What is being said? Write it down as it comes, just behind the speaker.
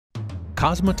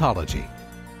Cosmetology.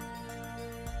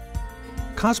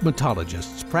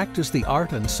 Cosmetologists practice the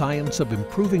art and science of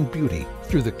improving beauty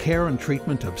through the care and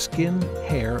treatment of skin,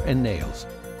 hair, and nails.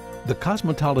 The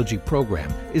cosmetology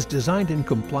program is designed in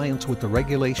compliance with the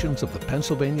regulations of the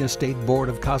Pennsylvania State Board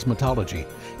of Cosmetology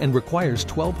and requires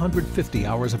 1,250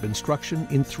 hours of instruction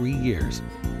in 3 years.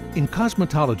 In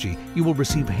cosmetology, you will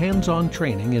receive hands-on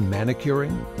training in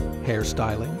manicuring,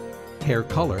 hairstyling, hair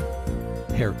color,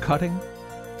 hair cutting,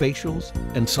 facials,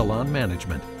 and salon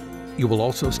management. You will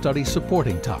also study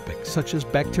supporting topics such as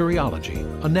bacteriology,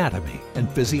 anatomy, and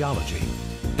physiology.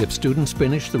 If students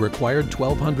finish the required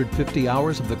 1,250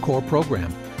 hours of the core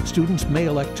program, students may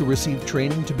elect to receive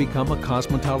training to become a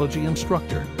cosmetology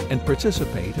instructor and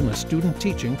participate in a student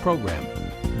teaching program.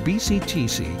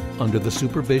 BCTC, under the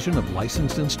supervision of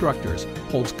licensed instructors,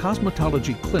 holds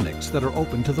cosmetology clinics that are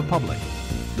open to the public.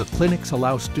 The clinics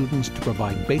allow students to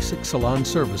provide basic salon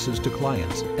services to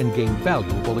clients and gain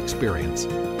valuable experience.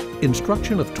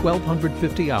 Instruction of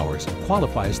 1,250 hours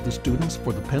qualifies the students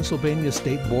for the Pennsylvania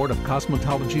State Board of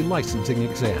Cosmetology licensing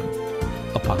exam.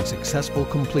 Upon successful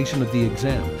completion of the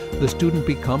exam, the student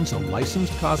becomes a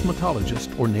licensed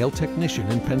cosmetologist or nail technician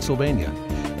in Pennsylvania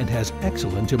and has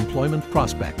excellent employment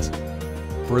prospects.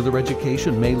 Further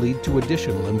education may lead to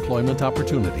additional employment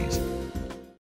opportunities.